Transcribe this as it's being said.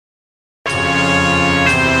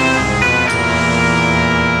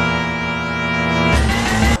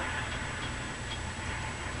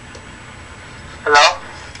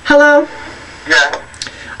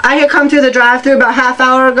I had come through the drive-thru about half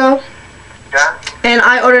hour ago. Yeah? And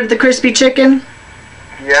I ordered the crispy chicken.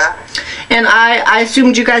 Yeah? And I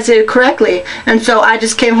assumed you guys did it correctly. And so I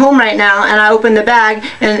just came home right now and I opened the bag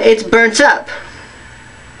and it's burnt up.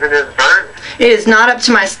 It is burnt? It is not up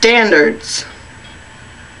to my standards.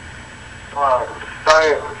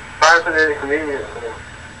 Sorry for the inconvenience.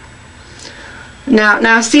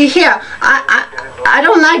 Now see here, I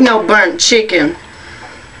don't like no burnt chicken.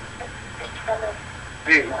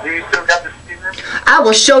 Do you still got the steamer? I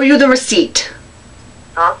will show you the receipt.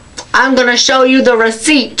 Huh? I'm gonna show you the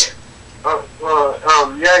receipt.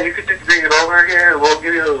 Yeah, you could just bring it over here. We'll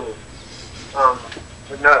give you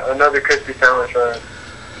another crispy sandwich or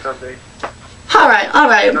something. All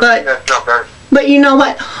right, but you know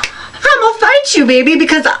what? I'm gonna fight you, baby,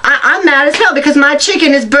 because I'm mad as hell because my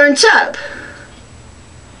chicken is burnt up.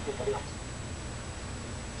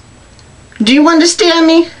 Do you understand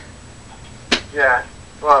me? Yeah.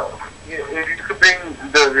 Well, if you could bring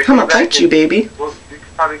the receipt I'm gonna fight you, baby. We could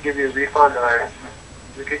probably give you a refund, or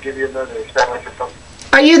we could give you another sandwich or something.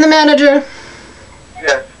 Are you the manager?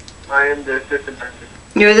 Yes, I am the assistant manager.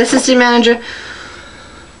 You're the assistant manager?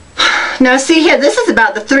 Now see here, this is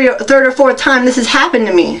about the third or fourth time this has happened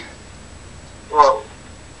to me. Well,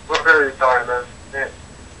 we're very sorry, man.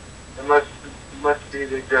 It must be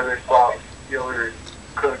the other fault. The other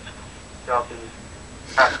cooked something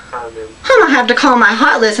half the time. I'm gonna have to call my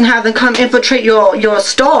hot list and have them come infiltrate your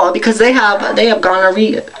stall because they have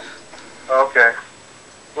gonorrhea. Okay.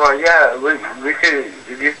 Well, yeah, we could,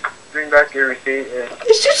 if you bring back your receipt and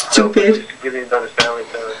It's just stupid. give you another sandwich.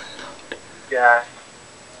 Yeah.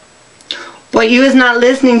 Well, you is not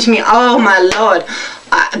listening to me. Oh my lord.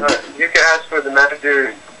 You can ask for the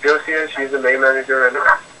manager, Josiah. She's the main manager right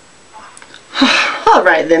now. All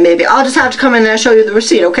right then, baby. I'll just have to come in there and show you the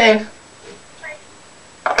receipt, okay?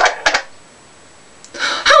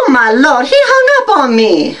 Oh my lord, he hung up on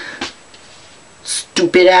me.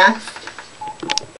 Stupid ass.